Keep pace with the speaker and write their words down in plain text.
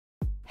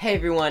Hey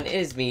everyone, it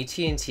is me,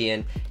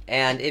 TNTeon,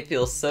 and it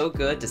feels so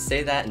good to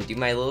say that and do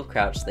my little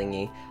crouch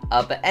thingy.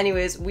 But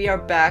anyways, we are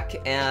back,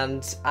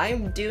 and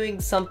I'm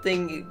doing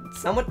something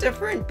somewhat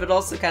different, but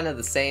also kind of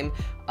the same.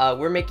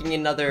 We're making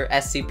another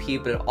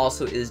SCP, but it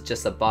also is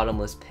just a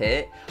bottomless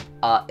pit.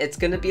 It's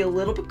gonna be a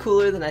little bit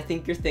cooler than I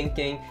think you're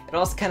thinking. It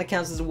also kind of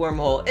counts as a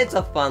wormhole. It's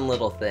a fun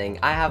little thing.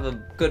 I have a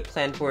good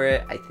plan for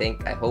it, I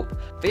hope.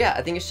 But yeah,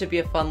 I think it should be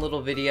a fun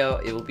little video.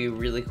 It will be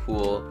really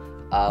cool.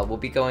 We'll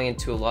be going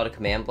into a lot of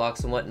command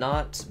blocks and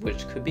whatnot,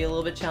 which could be a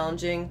little bit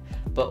challenging,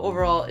 but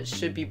overall it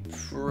should be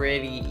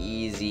pretty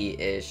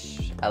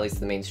easy-ish, at least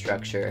the main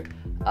structure.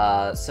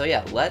 So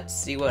yeah, let's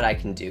see what I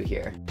can do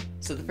here.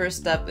 So the first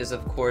step is,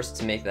 of course,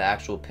 to make the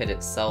actual pit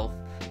itself.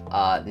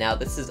 Now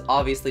this is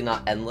obviously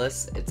not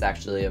endless. It's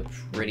actually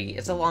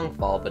it's a long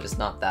fall, but it's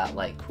not that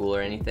like cool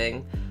or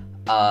anything.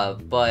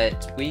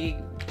 But we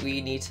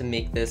need to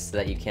make this so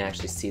that you can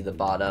actually see the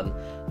bottom.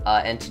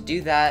 And to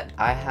do that,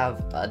 I have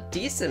a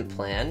decent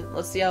plan.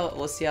 Let's see how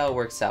it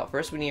works out.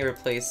 First, we need to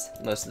replace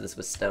most of this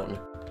with stone.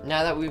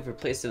 Now that we've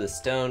replaced it with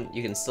stone,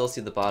 you can still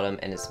see the bottom,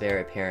 and it's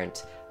very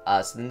apparent.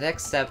 So the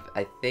next step,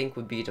 I think,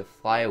 would be to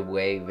fly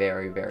away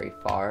very, very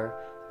far.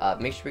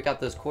 Make sure we got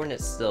those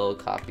coordinates still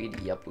copied.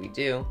 Yep, we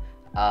do.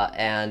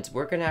 And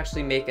we're gonna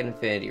actually make an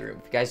infinity room.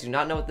 If you guys do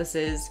not know what this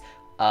is,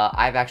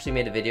 I've actually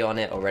made a video on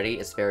it already.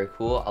 It's very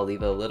cool. I'll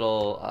leave a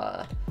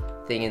little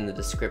thing in the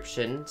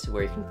description to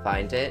where you can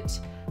find it.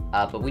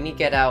 But we need to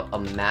get out a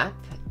map,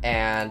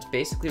 and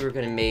basically we're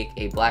going to make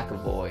a black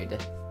void.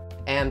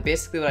 And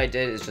basically what I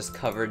did is just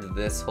covered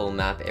this whole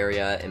map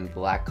area in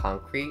black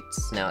concrete.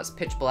 Now it's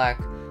pitch black,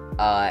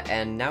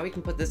 and now we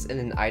can put this in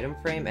an item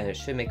frame, and it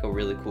should make a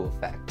really cool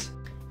effect.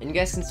 And you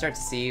guys can start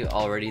to see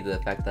already the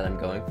effect that I'm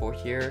going for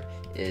here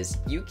is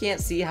you can't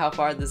see how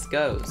far this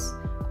goes.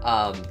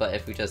 But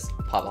if we just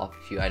pop off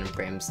a few item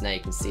frames, now you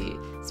can see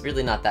it's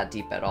really not that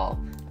deep at all.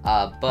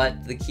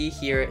 But the key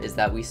here is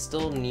that we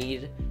still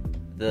need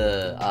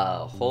the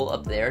hole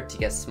up there to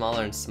get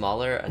smaller and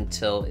smaller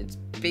until it's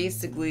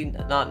basically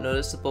not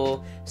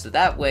noticeable, so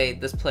that way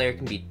this player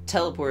can be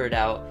teleported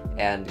out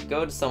and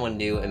go to someone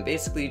new and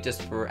basically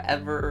just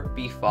forever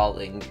be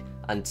falling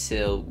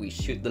until we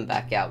shoot them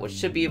back out, which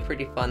should be a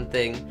pretty fun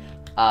thing.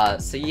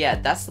 So yeah,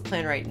 that's the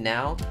plan right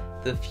now.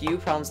 The few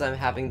problems I'm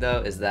having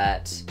though is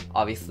that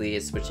obviously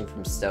it's switching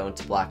from stone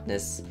to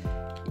blackness.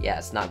 Yeah,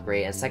 it's not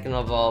great, and second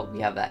of all, we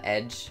have that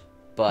edge,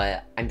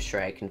 but I'm sure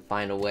I can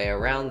find a way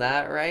around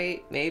that,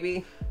 right?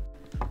 Maybe?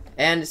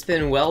 And it's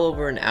been well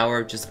over an hour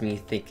of just me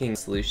thinking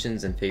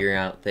solutions and figuring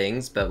out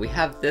things, but we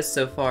have this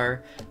so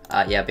far.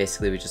 Yeah,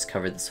 basically we just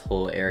covered this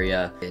whole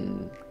area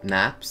in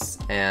maps,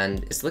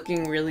 and it's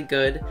looking really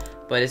good,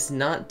 but it's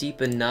not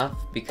deep enough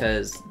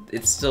because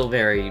it's still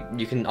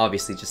you can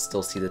obviously just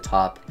still see the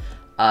top.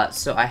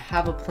 So I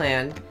have a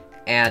plan,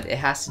 and it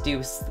has to do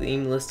with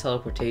seamless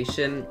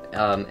teleportation,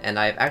 and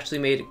I've actually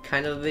made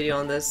kind of a video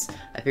on this.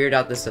 I figured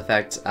out this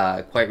effect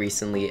quite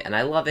recently, and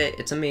I love it.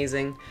 It's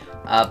amazing.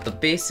 But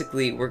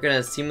basically, we're gonna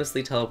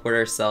seamlessly teleport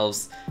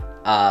ourselves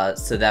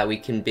so that we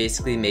can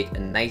basically make a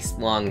nice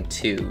long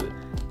tube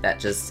that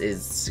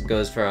just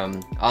goes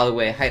from all the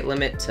way height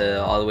limit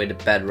to all the way to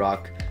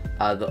bedrock.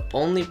 The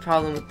only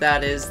problem with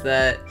that is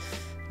that,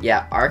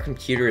 yeah, our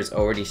computer is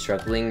already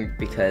struggling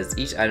because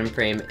each item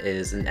frame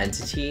is an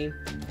entity,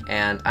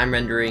 and I'm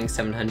rendering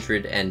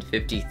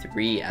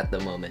 753 at the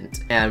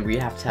moment, and we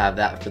have to have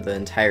that for the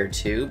entire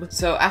tube.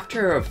 So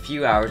after a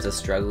few hours of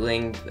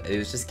struggling, it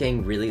was just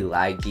getting really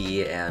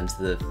laggy, and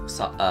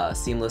the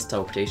seamless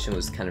teleportation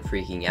was kind of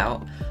freaking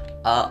out.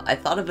 I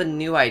thought of a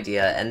new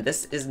idea, and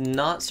this is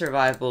not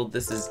survival,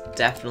 this is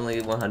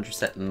definitely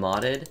 100%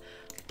 modded.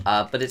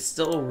 But it's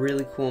still a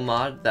really cool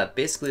mod that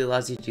basically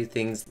allows you to do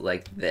things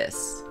like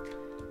this.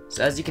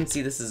 So as you can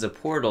see, this is a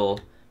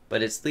portal,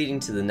 but it's leading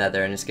to the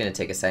nether, and it's going to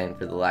take a second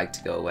for the lag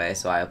to go away,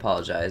 so I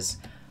apologize.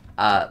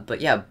 But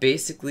yeah,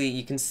 basically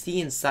you can see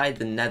inside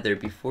the nether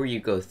before you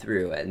go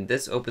through, and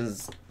this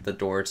opens the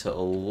door to a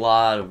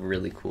lot of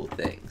really cool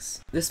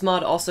things. This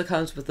mod also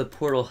comes with a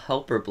portal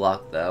helper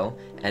block though,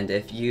 and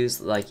if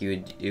used like you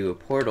would do a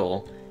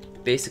portal,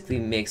 basically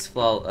makes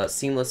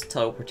seamless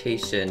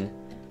teleportation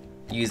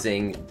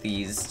using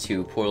these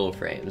two portal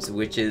frames,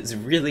 which is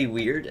really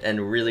weird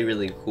and really,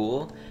 really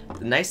cool.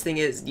 The nice thing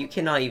is you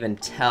cannot even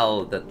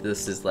tell that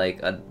this is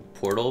like a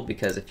portal,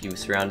 because if you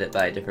surround it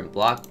by a different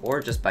block or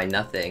just by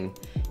nothing,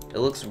 it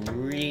looks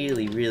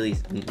really, really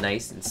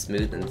nice and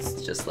smooth, and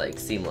it's just like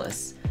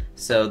seamless.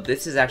 So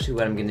this is actually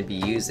what I'm going to be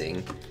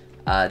using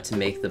to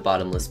make the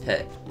bottomless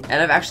pit.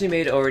 And I've actually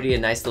made already a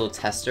nice little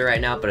tester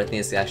right now, but I think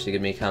it's actually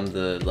going to become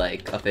the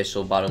like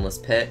official bottomless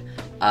pit.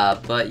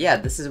 But yeah,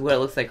 this is what it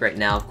looks like right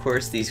now. Of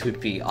course, these would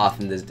be off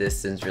in the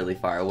distance really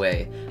far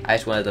away. I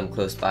just wanted them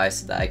close by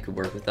so that I could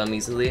work with them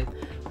easily.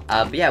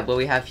 But yeah, what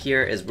we have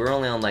here is we're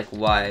only on like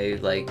Y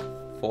like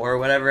 4 or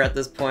whatever at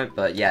this point,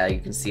 but yeah, you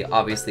can see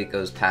obviously it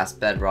goes past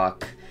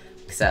bedrock,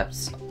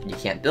 except you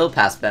can't build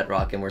past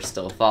bedrock and we're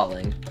still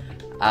falling.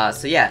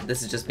 So yeah,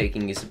 this is just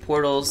making use of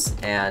portals,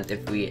 and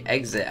if we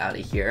exit out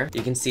of here,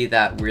 you can see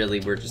that really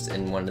we're just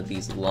in one of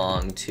these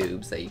long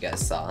tubes that you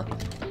guys saw.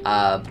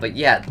 But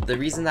yeah, the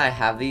reason that I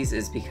have these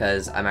is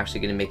because I'm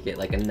actually going to make it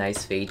like a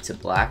nice fade to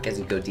black as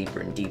you go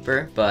deeper and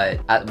deeper, but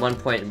at one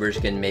point we're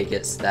just going to make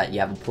it so that you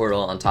have a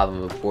portal on top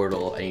of a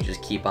portal and you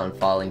just keep on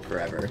falling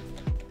forever.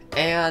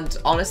 And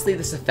honestly,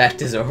 this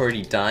effect is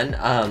already done.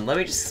 Let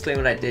me just explain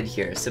what I did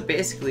here. So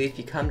basically, if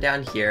you come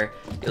down here,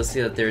 you'll see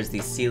that there's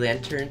these sea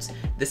lanterns.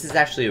 This is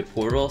actually a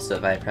portal, so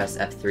if I press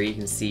F3, you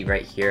can see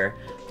right here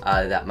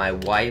that my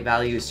Y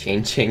value is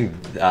changing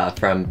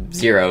from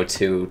 0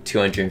 to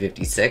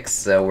 256.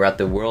 So we're at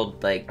the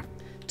world like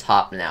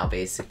top now,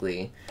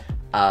 basically.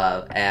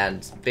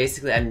 And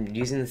basically I'm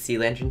using the sea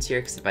lanterns here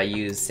because if I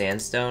use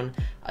sandstone,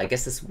 I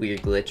guess this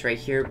weird glitch right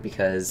here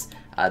because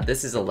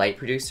this is a light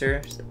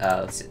producer.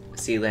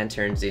 Sea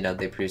lanterns, you know,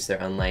 they produce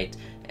their own light,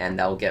 and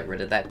that will get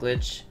rid of that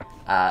glitch.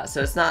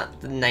 So it's not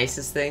the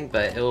nicest thing,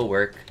 but it will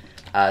work.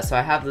 So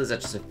I have those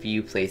at just a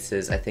few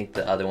places. I think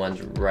the other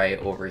one's right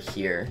over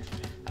here,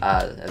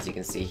 as you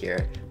can see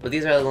here. But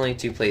these are the only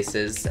two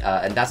places,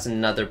 and that's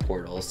another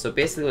portal. So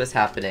basically what's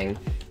happening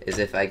is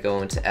if I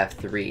go into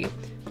F3,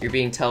 you're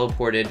being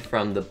teleported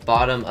from the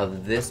bottom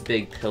of this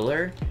big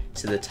pillar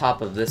to the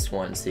top of this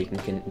one so you can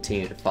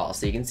continue to fall.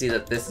 So you can see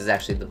that this is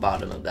actually the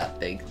bottom of that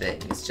big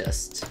thing. It's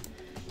just,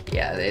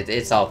 yeah,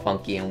 it's all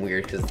funky and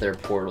weird because they're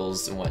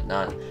portals and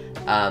whatnot.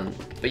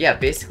 But yeah,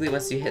 basically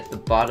once you hit the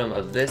bottom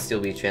of this,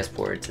 you'll be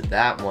transported to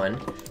that one.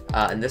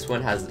 And this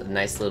one has a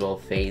nice little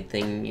fade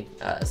thing,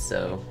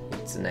 so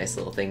it's a nice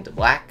little thing to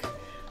black.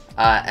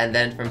 And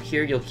then from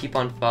here, you'll keep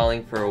on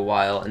falling for a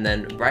while, and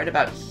then right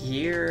about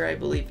here, I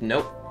believe,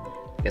 nope,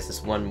 I guess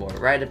there's one more,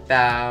 right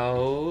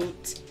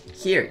about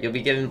here, you'll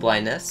be given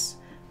blindness,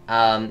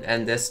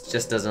 and this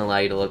just doesn't allow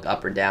you to look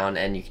up or down,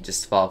 and you can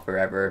just fall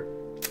forever.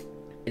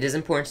 It is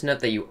important to note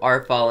that you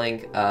are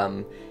falling.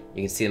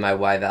 You can see my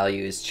Y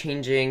value is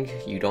changing.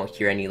 You don't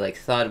hear any like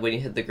thud when you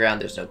hit the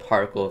ground. There's no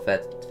particle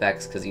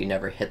effects because you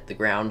never hit the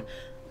ground.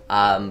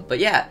 But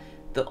yeah,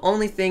 the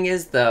only thing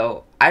is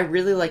though, I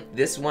really like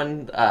this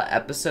one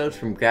episode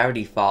from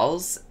Gravity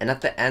Falls, and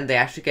at the end they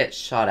actually get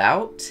shot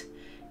out.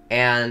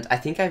 And I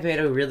think I've made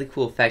a really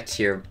cool effect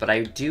here, but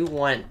I do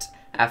want,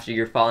 after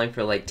you're falling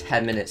for like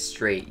 10 minutes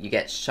straight, you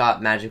get shot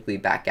magically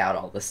back out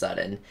all of a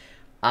sudden.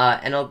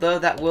 And although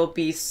that will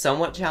be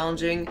somewhat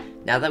challenging,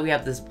 now that we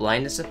have this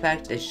blindness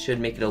effect, it should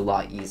make it a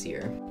lot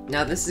easier.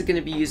 Now this is going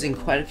to be using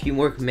quite a few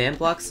more command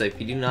blocks, so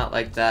if you do not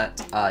like that,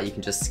 you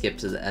can just skip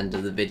to the end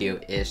of the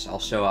video-ish. I'll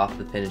show off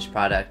the finished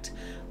product.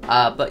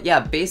 But yeah,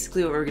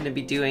 basically what we're going to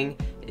be doing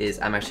is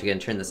I'm actually going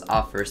to turn this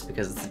off first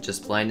because it's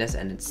just blindness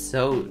and it's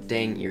so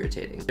dang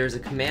irritating. There's a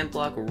command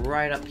block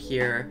right up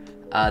here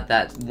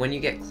that when you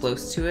get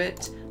close to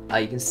it,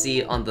 you can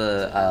see on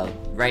the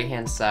right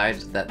hand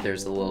side that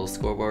there's a little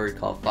scoreboard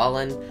called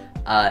Fallen,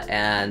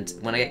 and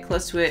when I get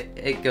close to it,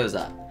 it goes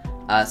up.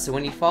 So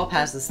when you fall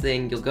past this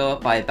thing, you'll go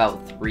up by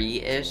about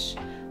 3-ish.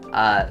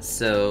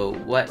 So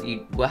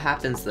what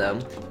happens though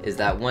is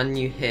that when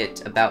you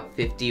hit about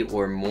 50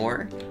 or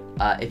more,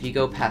 if you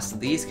go past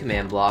these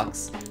command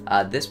blocks,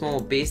 this one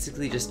will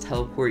basically just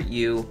teleport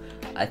you,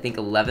 I think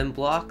 11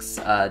 blocks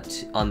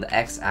on the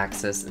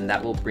x-axis, and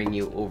that will bring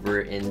you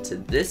over into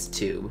this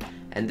tube.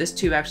 And this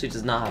tube actually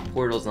does not have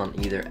portals on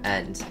either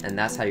end, and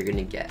that's how you're going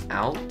to get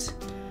out.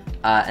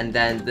 And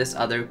then this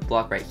other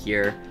block right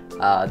here,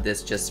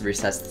 this just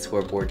resets the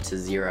scoreboard to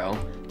 0.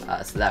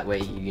 So that way,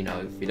 you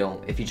know,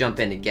 if you jump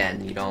in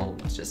again, you don't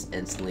just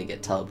instantly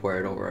get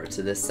teleported over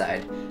to this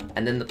side.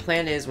 And then the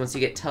plan is, once you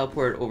get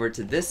teleported over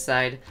to this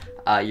side,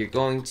 you're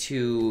going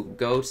to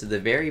go to the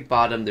very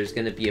bottom. There's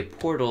going to be a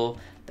portal.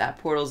 That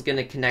portal is going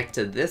to connect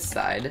to this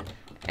side,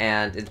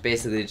 and it's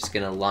basically just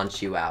going to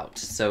launch you out.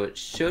 So it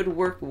should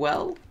work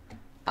well,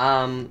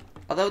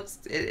 although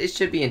it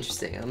should be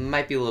interesting. It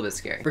might be a little bit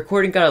scary.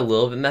 Recording got a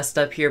little bit messed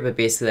up here, but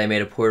basically I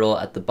made a portal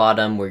at the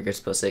bottom where you're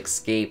supposed to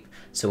escape.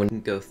 So when you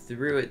go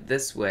through it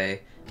this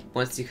way,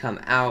 once you come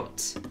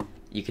out,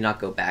 you cannot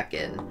go back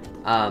in.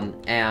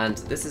 And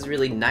this is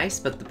really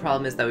nice, but the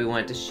problem is that we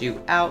want it to shoot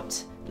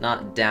out,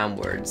 not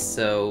downwards.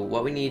 So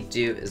what we need to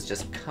do is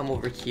just come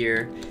over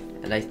here,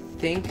 and I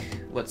think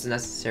what's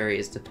necessary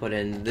is to put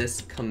in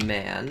this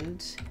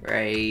command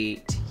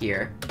right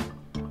here.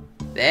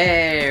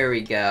 There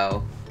we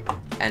go.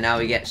 And now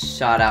we get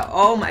shot out.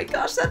 Oh my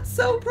gosh, that's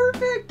so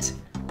perfect!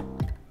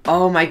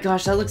 Oh my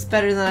gosh, that looks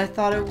better than I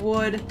thought it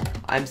would.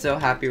 I'm so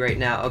happy right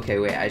now. Okay,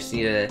 wait, I just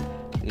need to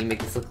make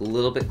this look a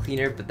little bit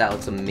cleaner, but that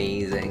looks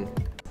amazing.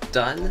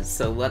 Done,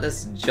 so let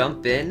us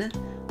jump in.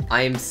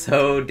 I am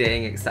so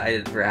dang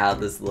excited for how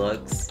this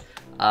looks.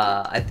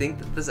 I think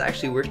that this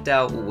actually worked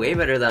out way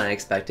better than I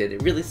expected.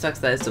 It really sucks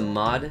that it's a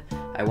mod.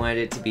 I wanted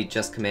it to be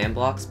just command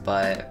blocks,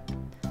 but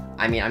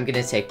I mean, I'm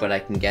gonna take what I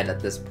can get at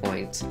this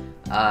point.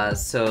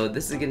 So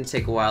this is gonna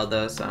take a while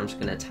though, so I'm just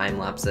gonna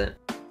time-lapse it.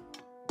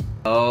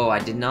 Oh, I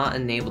did not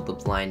enable the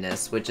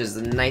blindness, which is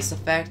a nice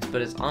effect,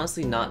 but it's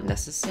honestly not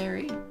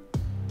necessary.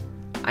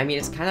 I mean,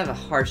 it's kind of a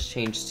harsh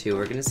change too.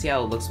 We're gonna see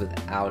how it looks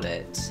without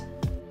it.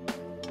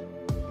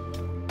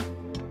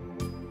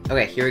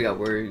 Okay, here we go.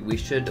 We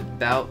should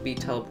about be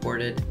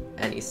teleported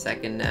any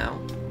second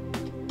now.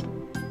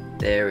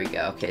 There we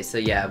go. Okay, so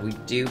yeah, we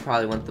do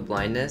probably want the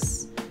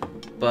blindness.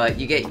 But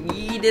you get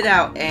yeeted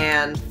out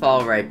and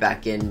fall right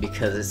back in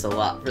because it's a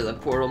lot for the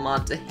portal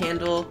mod to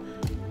handle.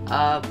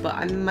 But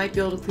I might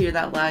be able to clear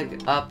that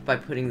lag up by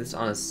putting this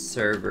on a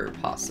server,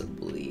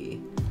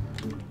 possibly.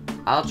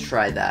 I'll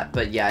try that,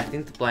 but yeah, I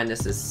think the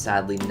blindness is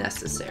sadly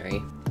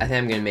necessary. I think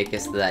I'm gonna make it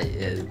so that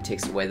it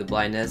takes away the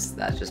blindness.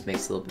 That just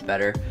makes it a little bit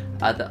better.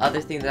 The other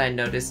thing that I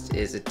noticed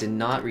is it did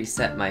not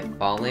reset my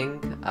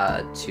falling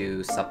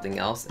to something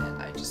else,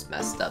 and I just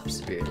messed up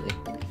severely.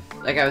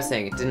 Like I was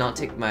saying, it did not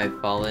take my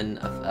fallen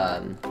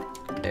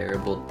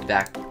variable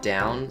back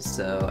down,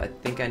 so I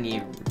think I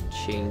need to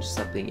change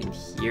something in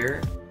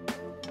here.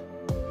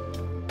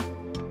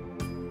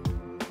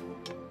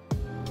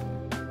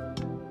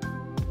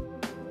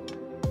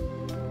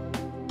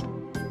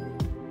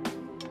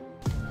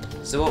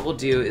 So what we'll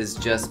do is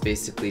just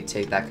basically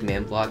take that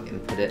command block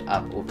and put it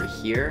up over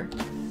here,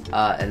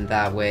 and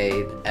that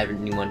way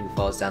anyone who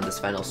falls down this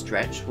final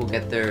stretch will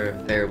get their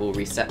variable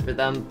reset for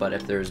them, but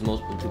if there's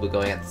multiple people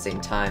going at the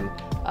same time,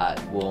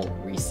 it won't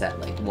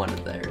reset like one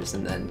of theirs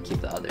and then keep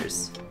the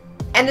others.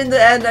 And in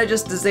the end, I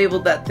just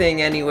disabled that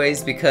thing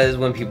anyways, because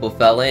when people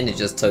fell in, it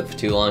just took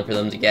too long for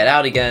them to get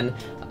out again,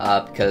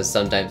 because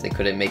sometimes they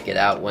couldn't make it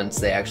out once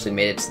they actually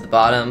made it to the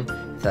bottom,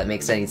 if that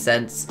makes any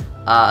sense.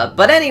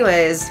 But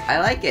anyways,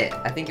 I like it.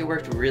 I think it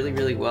worked really,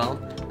 really well.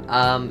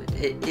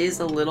 It is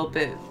a little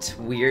bit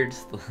weird,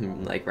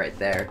 like right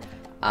there,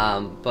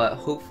 but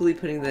hopefully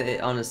putting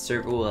it on a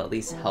server will at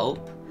least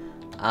help.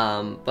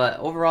 But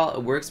overall,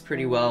 it works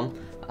pretty well,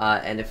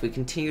 and if we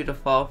continue to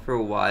fall for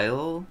a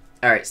while...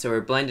 Alright, so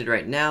we're blinded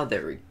right now,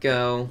 there we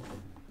go.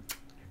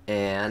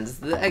 And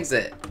the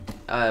exit.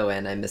 Oh,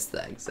 and I missed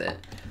the exit.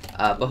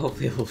 But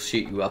hopefully it will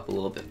shoot you up a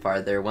little bit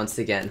farther. Once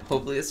again,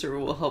 hopefully the server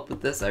will help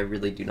with this, I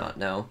really do not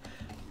know.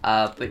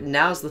 But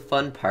now's the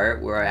fun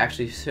part where I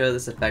actually show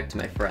this effect to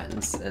my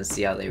friends and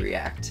see how they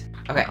react.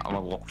 Okay. I'm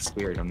a little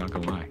scared, I'm not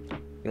gonna lie.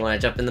 You wanna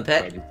jump in the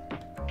pit?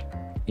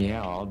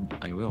 Yeah,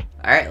 I will.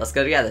 Alright, let's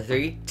go together.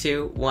 3,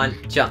 2,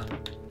 1,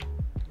 jump.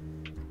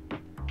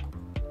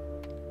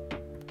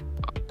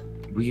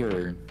 We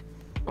are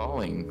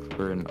falling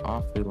for an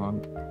awfully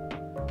long...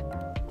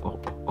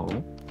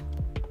 Oh,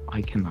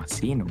 I cannot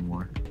see no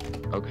more.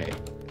 Okay.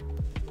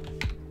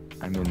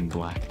 I'm in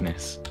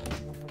blackness.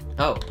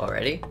 Oh,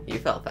 already? You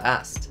fell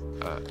fast.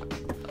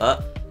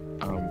 I'm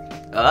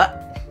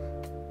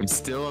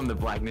still in the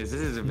blackness.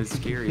 This is a bit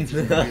scary. It's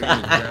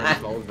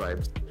Gravity Falls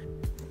vibes.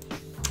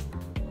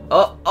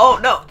 Oh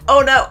no,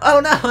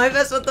 I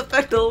messed with the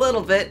effect a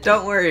little bit.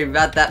 Don't worry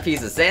about that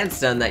piece of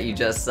sandstone that you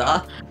just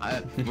saw.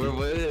 I'm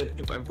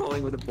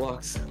falling with the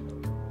blocks.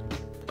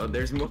 Oh,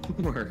 there's more.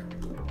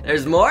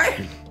 There's more?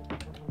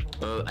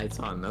 Oh, I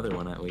saw another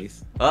one at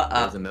least.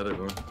 There's another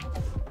one.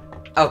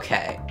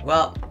 Okay,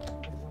 well,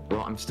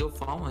 I'm still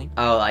falling.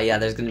 Oh, yeah,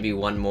 there's gonna be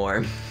one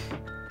more.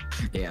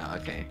 Yeah,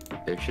 okay.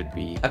 There should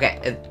be.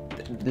 Okay,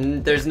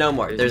 there's no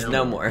more. There's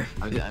no more.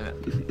 I'm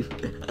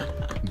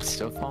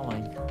still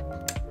falling.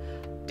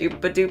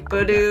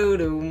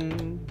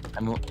 Doop-a-doop-a-doo-doom.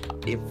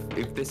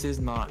 If this is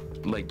not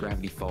like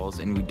Gravity Falls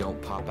and we don't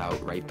pop out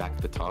right back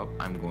to the top,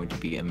 I'm going to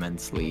be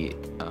immensely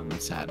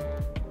sad.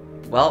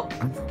 Well,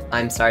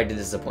 I'm sorry to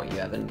disappoint you,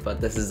 Evan,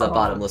 but this is a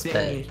bottomless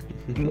pit.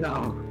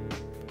 No.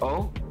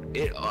 Oh,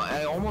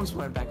 I almost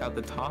went back out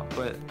the top,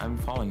 but I'm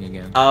falling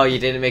again. Oh, you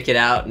didn't make it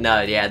out?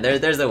 No, yeah,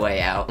 there's a way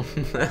out.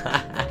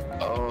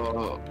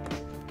 Oh.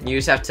 You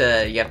just have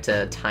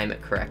to time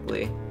it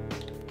correctly.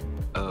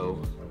 Oh.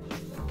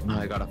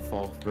 I gotta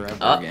fall forever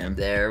again.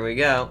 There we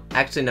go.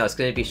 Actually, no, it's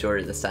gonna be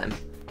shorter this time.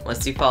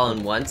 Once you fall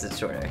in once, it's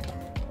shorter.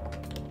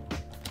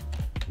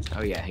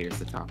 Oh yeah, here's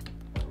the top.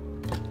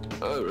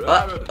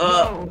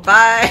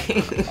 Bye!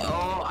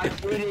 Oh, I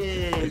did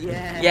it!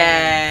 Yay!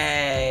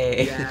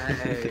 Yay!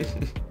 Yay!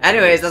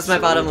 Anyways, that's my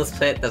bottomless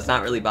pit. That's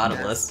not really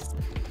bottomless. Yes.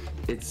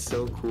 It's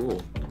so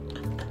cool.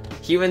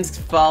 Humans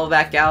fall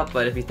back out,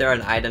 but if you throw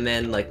an item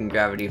in, like in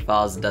Gravity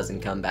Falls, it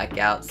doesn't come back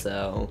out,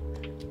 so...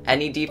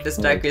 Any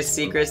deepest, darkest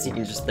secrets, you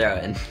can just throw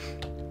in.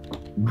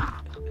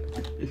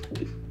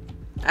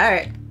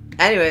 Alright.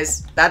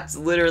 Anyways, that's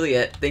literally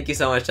it. Thank you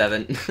so much,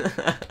 Evan.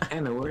 Yeah,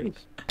 no worries.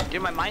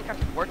 Dude, my Minecraft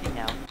is working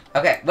now.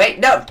 Okay, wait,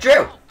 no,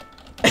 Drew!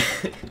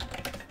 Can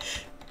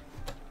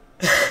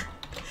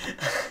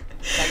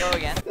I go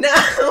again?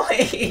 No,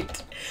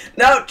 wait!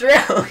 No,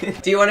 Drew!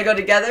 Do you want to go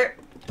together?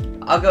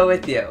 I'll go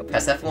with you.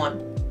 Press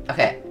F1.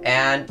 Okay,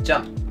 and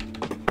jump.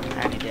 I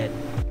already did.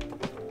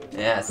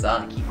 Yeah, I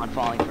saw. Keep on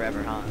falling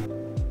forever, huh?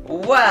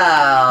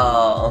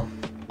 Wow!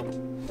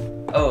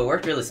 Oh, it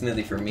worked really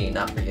smoothly for me,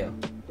 not for you.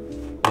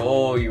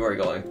 Oh, you are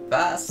going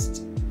fast.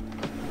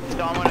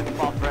 So I'm gonna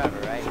fall forever,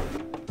 right?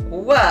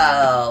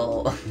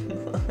 Well...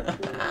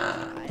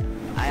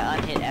 I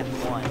unhit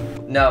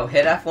F1. No,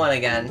 hit F1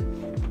 again.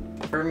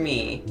 For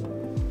me.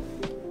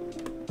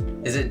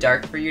 Is it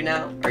dark for you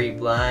now? Are you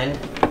blind?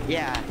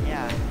 Yeah.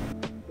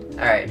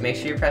 Alright, make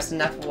sure you're pressing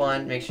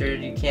F1. Make sure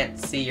you can't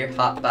see your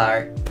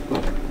hotbar.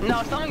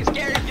 No, something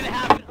scary is gonna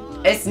happen.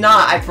 It's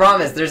not, I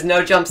promise. There's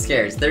no jump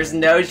scares. There's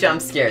no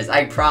jump scares,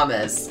 I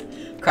promise.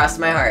 Cross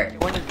my heart.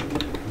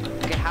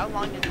 Okay, how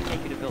long did it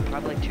take you to build?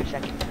 Probably like 2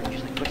 seconds. You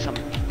just like put some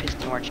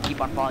piston or just keep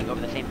on falling over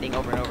the same thing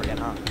over and over again,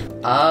 huh?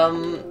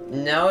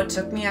 No, it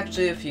took me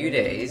actually a few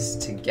days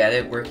to get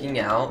it working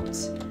out.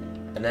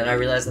 And then I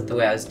realized that the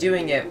way I was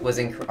doing it was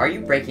Are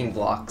you breaking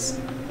blocks?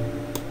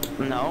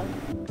 No.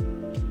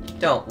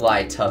 Don't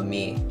lie to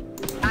me.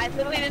 I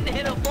literally didn't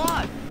hit a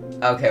block.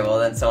 Okay, well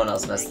then someone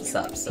else messed this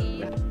up, so...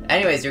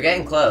 Anyways, you're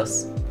getting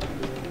close.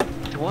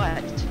 To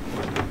what?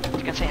 You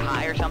gonna say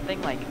hi or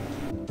something? Like...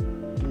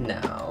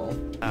 No.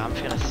 I'm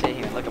just gonna sit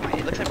here and look at my...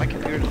 It looks like my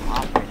computer's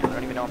off right now. I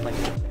don't even know if like...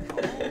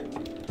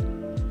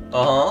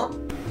 Uh-huh.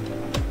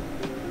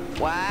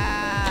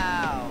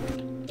 Wow.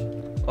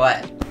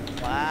 What?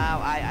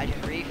 Wow, I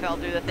just re-fell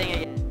through the thing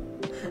again.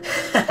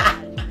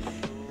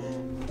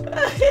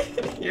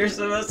 You're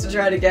supposed to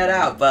try to get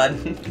out, bud.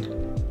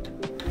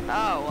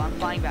 Oh, well, I'm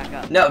flying back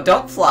up. No,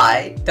 don't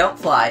fly. Don't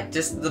fly.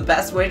 Just the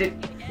best way to...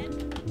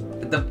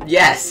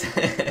 Yes.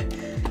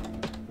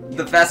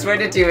 The best way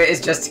to do it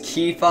is just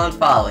keep on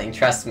falling,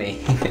 trust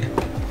me. So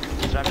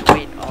I have to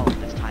wait all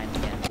of this time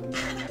again.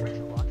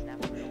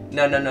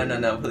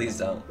 No, please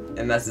don't.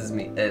 It messes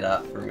it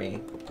up for me.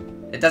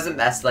 It doesn't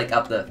mess, like,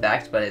 up the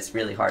effect, but it's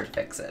really hard to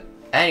fix it.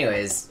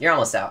 Anyways, you're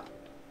almost out.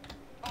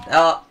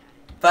 Oh,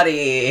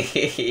 buddy.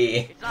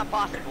 It's not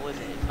possible, is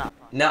it? It's not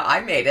possible. No, I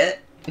made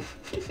it.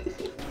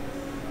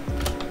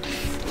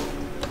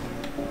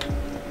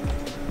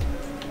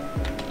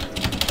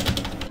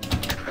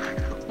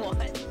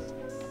 What?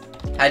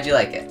 How'd you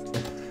like it?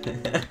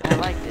 I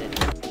liked it.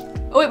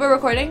 Oh wait, we're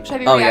recording? Should I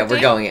be Oh reacting? yeah,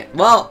 we're going in.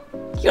 Well,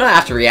 you don't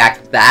have to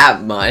react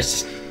that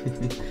much.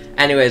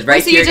 Anyways,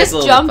 right so here you gets just a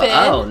little jump bit in?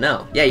 Oh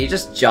no. Yeah, you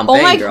just jump Oh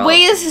in, my, girl.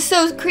 wait, this is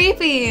so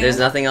creepy. There's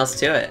nothing else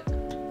to it.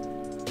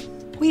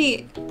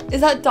 Wait,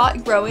 is that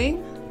dot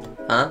growing?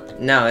 Huh?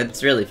 No,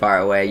 it's really far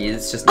away.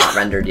 It's just not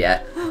rendered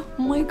yet. Oh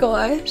my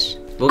gosh.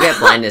 We'll get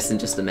blindness in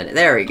just a minute.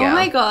 There we go. Oh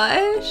my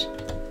gosh.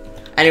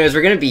 Anyways,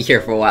 we're gonna be here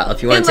for a while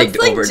if you want to take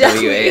looks like over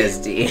jelly.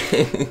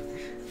 WASD.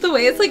 The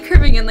way it's like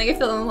curving in, like I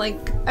feel like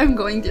I'm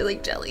going through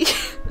like jelly.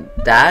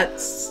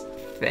 That's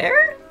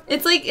fair?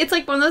 It's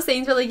like one of those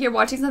things where like you're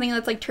watching something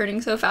that's like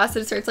turning so fast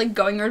that it starts like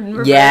going in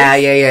reverse.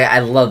 Yeah. I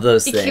love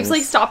those It things. keeps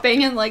like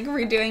stopping and like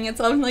redoing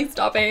itself and like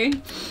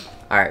stopping.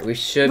 Alright, we're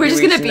just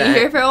gonna be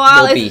here for a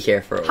while. We'll be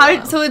here for a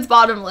while. So it's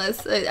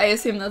bottomless. I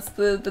assume that's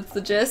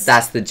the gist.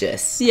 That's the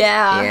gist.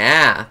 Yeah.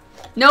 Yeah.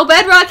 No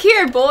bedrock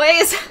here,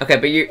 boys. Okay,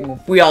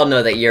 but we all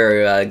know that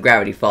you're a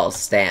Gravity Falls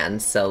stan,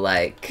 so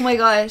like... Oh my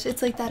gosh,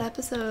 it's like that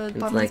episode.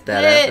 It's like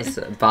that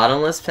episode.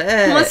 Bottomless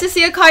Pit. He wants to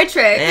see a card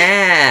trick.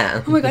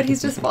 Yeah. Oh my god,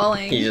 he's just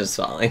falling. He's just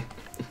falling.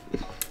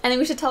 I think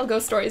we should tell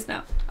ghost stories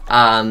now.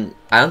 I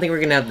don't think we're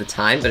gonna have the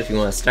time, but if you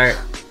want to start...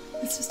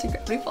 It's just a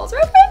Gravity Falls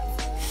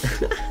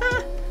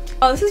reference.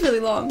 Oh, this is really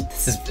long.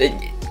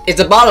 It's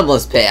a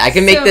bottomless pit. I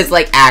can make this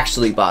like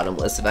actually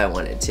bottomless if I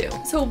wanted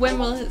to. So when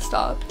will it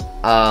stop?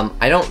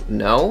 I don't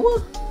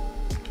know.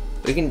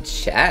 We can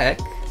check.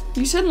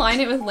 You should line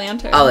it with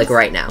lanterns. Oh, like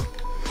right now.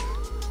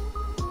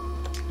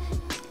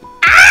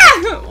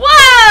 Ah!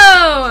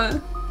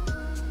 Whoa!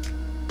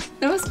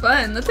 That was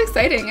fun. That's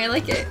exciting. I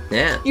like it.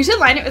 Yeah. You should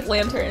line it with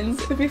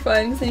lanterns. It'd be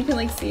fun because then you can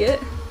like see it.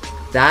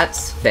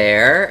 That's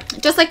fair.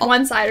 Just like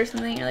one side or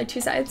something, or like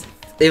two sides.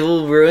 It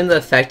will ruin the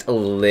effect a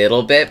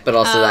little bit, but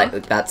also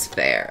that's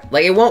fair.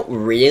 Like, it won't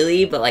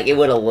really, but like, it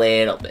would a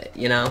little bit,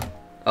 you know?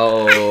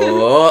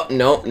 Oh,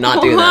 nope,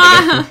 not doing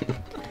that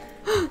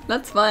again.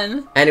 That's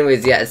fun.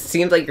 Anyways, yeah, it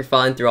seems like you're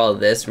falling through all of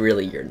this.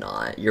 Really, you're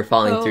not. You're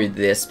falling through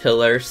this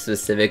pillar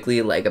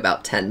specifically, like,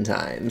 about 10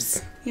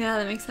 times. Yeah,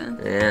 that makes sense.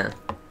 Yeah.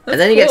 That's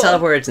and then you get cool.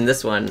 teleported in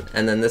this one,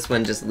 and then this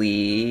one just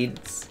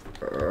leads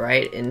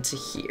right into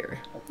here.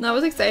 That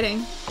was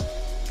exciting.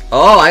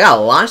 Oh, I got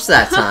launched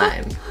that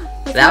time.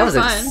 That was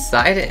fun.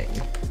 exciting.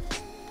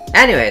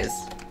 Anyways,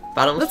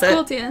 bottomless pit.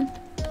 That's cool, TN.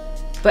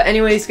 But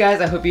anyways,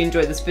 guys, I hope you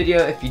enjoyed this video.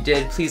 If you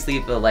did, please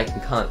leave a like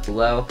and comment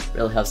below. It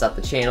really helps out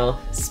the channel.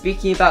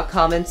 Speaking about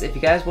comments, if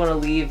you guys want to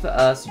leave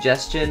a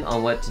suggestion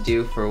on what to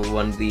do for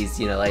one of these,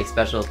 you know, like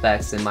special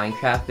effects in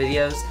Minecraft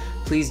videos,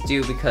 please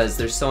do, because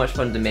there's so much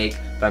fun to make,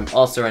 but I'm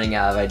also running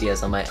out of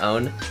ideas on my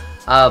own.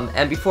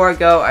 And before I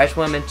go, I just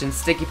want to mention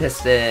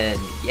Stickypiston.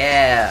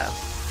 Yeah!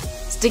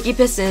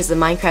 Stickypiston is a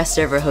Minecraft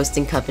server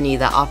hosting company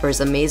that offers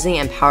amazing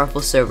and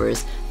powerful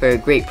servers for a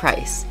great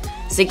price.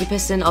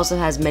 Stickypiston also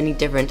has many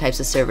different types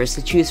of servers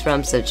to choose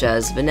from, such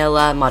as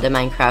vanilla, modded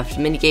Minecraft,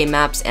 minigame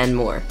maps, and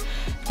more.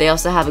 They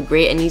also have a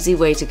great and easy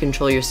way to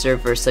control your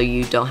server so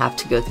you don't have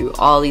to go through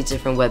all these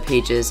different web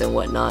pages and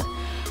whatnot.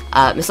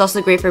 It's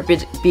also great for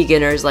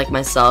beginners like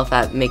myself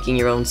at making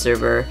your own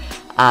server.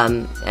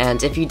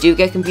 And if you do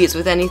get confused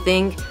with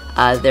anything,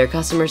 their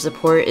customer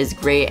support is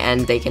great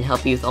and they can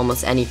help you with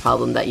almost any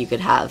problem that you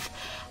could have.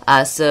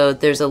 So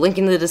there's a link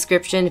in the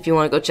description if you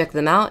want to go check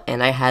them out,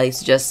 and I highly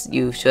suggest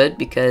you should,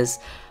 because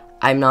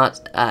they're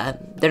not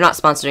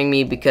sponsoring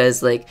me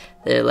because like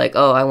they're like,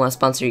 oh, I want to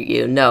sponsor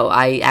you. No,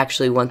 I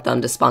actually want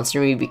them to sponsor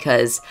me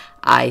because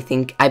I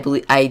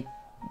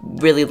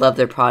really love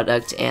their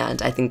product,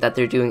 and I think that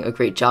they're doing a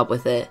great job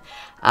with it.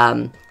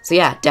 So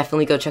yeah,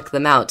 definitely go check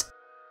them out.